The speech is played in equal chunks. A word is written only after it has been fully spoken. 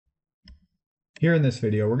Here in this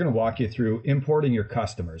video, we're going to walk you through importing your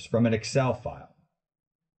customers from an Excel file.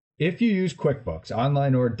 If you use QuickBooks,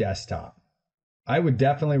 online or desktop, I would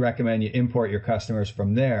definitely recommend you import your customers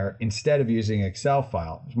from there instead of using an Excel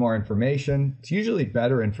file. There's more information. It's usually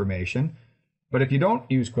better information. But if you don't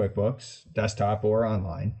use QuickBooks, desktop or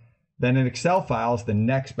online, then an Excel file is the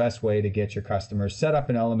next best way to get your customers set up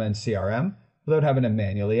in LMN CRM without having to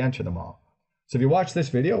manually enter them all. So if you watch this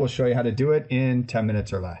video, we'll show you how to do it in 10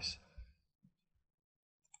 minutes or less.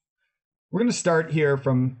 We're going to start here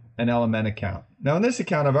from an LMN account. Now in this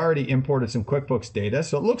account, I've already imported some QuickBooks data,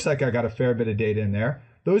 so it looks like I got a fair bit of data in there.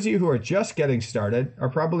 Those of you who are just getting started are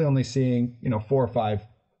probably only seeing 4 or 5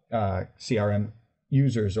 CRM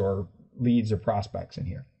users or leads or prospects in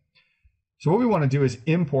here. So what we want to do is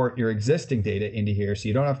import your existing data into here so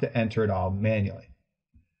you don't have to enter it all manually.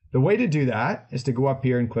 The way to do that is to go up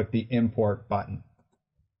here and click the import button.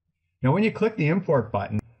 Now when you click the import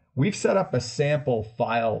button, we've set up a sample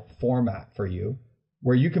file format for you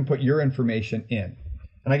where you can put your information in.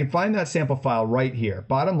 And I can find that sample file right here.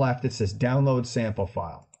 Bottom left, it says download sample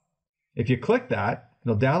file. If you click that,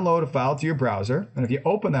 it'll download a file to your browser. And if you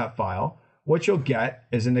open that file, what you'll get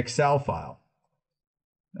is an Excel file.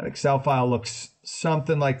 That Excel file looks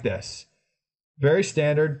something like this. Very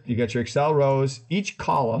standard. You got your Excel rows. Each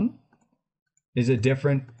column is a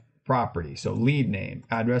different property. So lead name,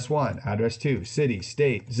 address 1, address 2, city,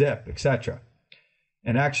 state, zip, etc.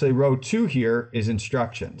 And actually row 2 here is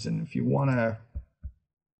instructions. And if you want to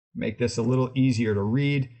make this a little easier to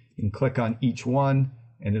read, you can click on each one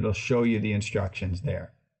and it'll show you the instructions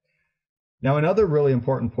there. Now another really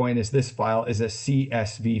important point is this file is a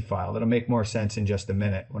CSV file. That'll make more sense in just a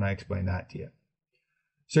minute when I explain that to you.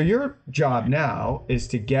 So your job now is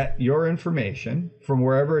to get your information from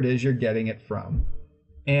wherever it is you're getting it from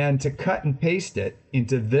and to cut and paste it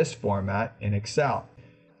into this format in Excel.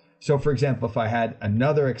 So for example, if I had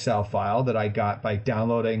another Excel file that I got by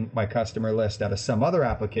downloading my customer list out of some other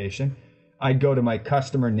application, I'd go to my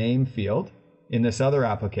customer name field in this other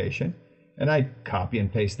application, and I'd copy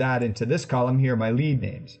and paste that into this column here, my lead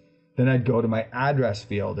names. Then I'd go to my address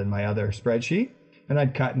field in my other spreadsheet, and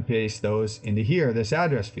I'd cut and paste those into here, this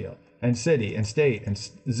address field, and city, and state, and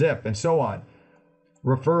zip, and so on.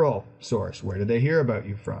 Referral source, where did they hear about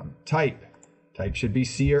you from? Type should be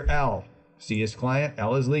C or L. C is client,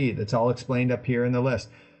 L is lead. That's all explained up here in the list.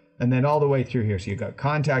 And then all the way through here. So you've got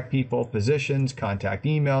contact people, positions, contact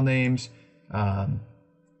email names. I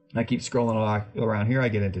keep scrolling around here. I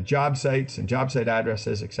get into job sites and job site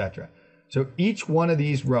addresses, etc. So each one of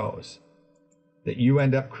these rows that you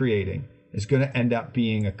end up creating is going to end up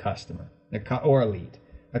being a customer or a lead.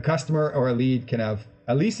 A customer or a lead can have,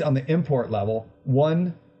 at least on the import level,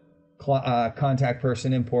 one contact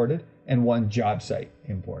person imported and one job site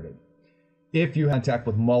imported. If you contact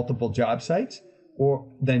with multiple job sites,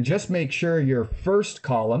 then just make sure your first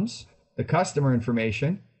columns, the customer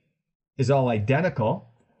information, is all identical,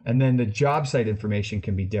 and then the job site information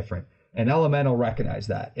can be different. And LMN will recognize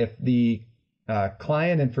that. If the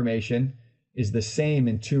client information is the same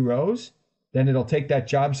in 2 rows, then it'll take that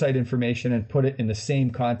job site information and put it in the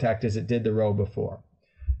same contact as it did the row before.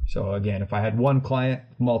 So again, if I had one client,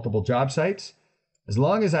 multiple job sites, as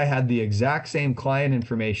long as I had the exact same client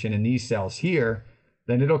information in these cells here,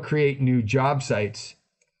 then it'll create new job sites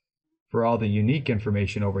for all the unique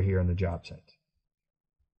information over here in the job sites.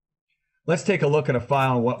 Let's take a look at a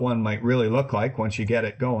file and what one might really look like once you get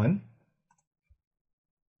it going.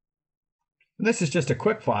 And this is just a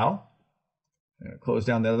quick file. I'm going to close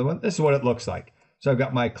down the other one. This is what it looks like. So I've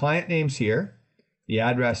got my client names here, the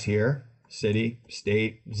address here, city,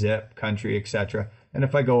 state, zip, country, etc. And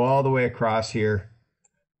if I go all the way across here,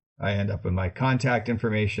 I end up with my contact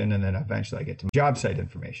information, and then eventually I get to job site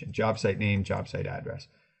information, job site name, job site address.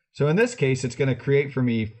 So in this case, it's going to create for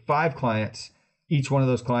me 5 clients. Each one of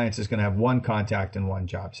those clients is going to have 1 contact and 1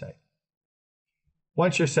 job site.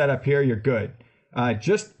 Once you're set up here, you're good.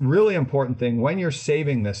 Just really important thing, when you're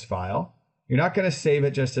saving this file, you're not going to save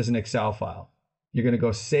it just as an Excel file. You're going to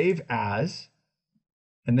go save as,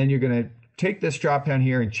 and then you're going to take this drop down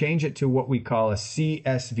here and change it to what we call a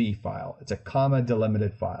CSV file. It's a comma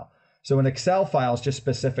delimited file. So an Excel file is just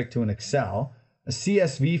specific to an Excel. A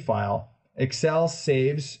CSV file, Excel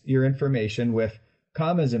saves your information with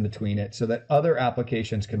commas in between it so that other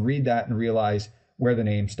applications can read that and realize where the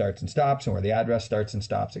name starts and stops and where the address starts and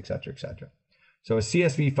stops, etc., etc. So a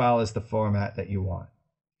CSV file is the format that you want.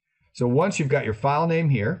 So once you've got your file name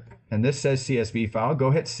here, and this says CSV file, go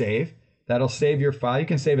hit save. That'll save your file. You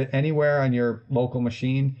can save it anywhere on your local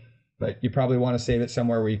machine, but you probably want to save it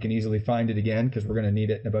somewhere where you can easily find it again because we're going to need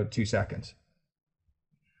it in about 2 seconds.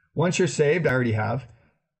 Once you're saved, I already have,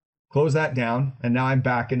 Close that down, and now I'm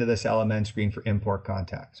back into this LMN screen for import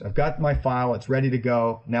contacts. So I've got my file, it's ready to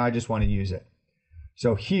go. Now I just want to use it.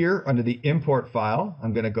 So here under the import file,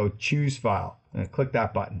 I'm going to go choose file. I'm going to click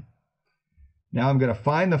that button. Now I'm going to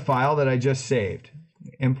find the file that I just saved.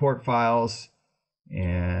 Import files,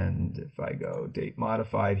 and if I go date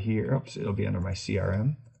modified here, oops, it'll be under my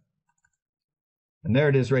CRM. And there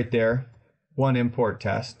it is right there, one import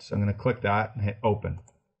test. So I'm going to click that and hit open.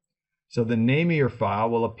 So the name of your file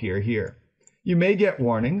will appear here. You may get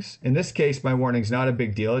warnings. In this case, my warning's not a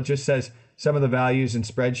big deal. It just says some of the values in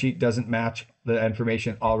spreadsheet doesn't match the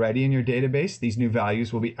information already in your database. These new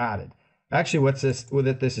values will be added. Actually, what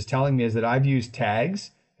this is telling me is that I've used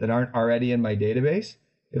tags that aren't already in my database.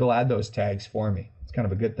 It'll add those tags for me. It's kind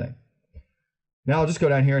of a good thing. Now I'll just go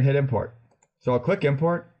down here and hit import. So I'll click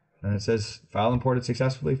import, and it says file imported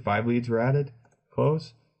successfully. 5 leads were added.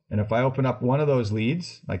 Close. And if I open up one of those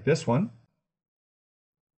leads, like this one,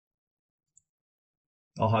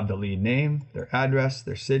 I'll have the lead name, their address,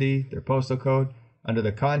 their city, their postal code. Under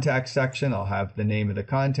the contact section, I'll have the name of the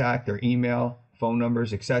contact, their email, phone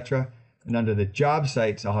numbers, etc. And under the job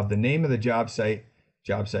sites, I'll have the name of the job site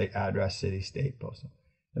address, city, state, postal.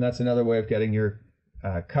 And that's another way of getting your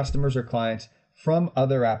customers or clients from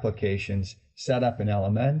other applications set up in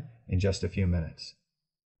LMN in just a few minutes.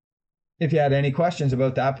 If you had any questions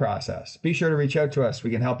about that process, be sure to reach out to us.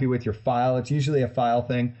 We can help you with your file. It's usually a file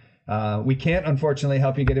thing. We can't, unfortunately,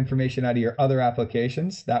 help you get information out of your other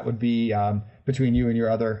applications. That would be between you and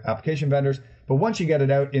your other application vendors. But once you get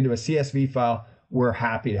it out into a CSV file, we're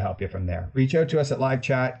happy to help you from there. Reach out to us at live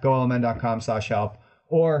chat, golmn.com/help,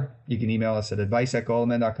 or you can email us at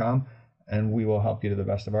advice@golmn.com, and we will help you to the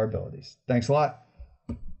best of our abilities. Thanks a lot.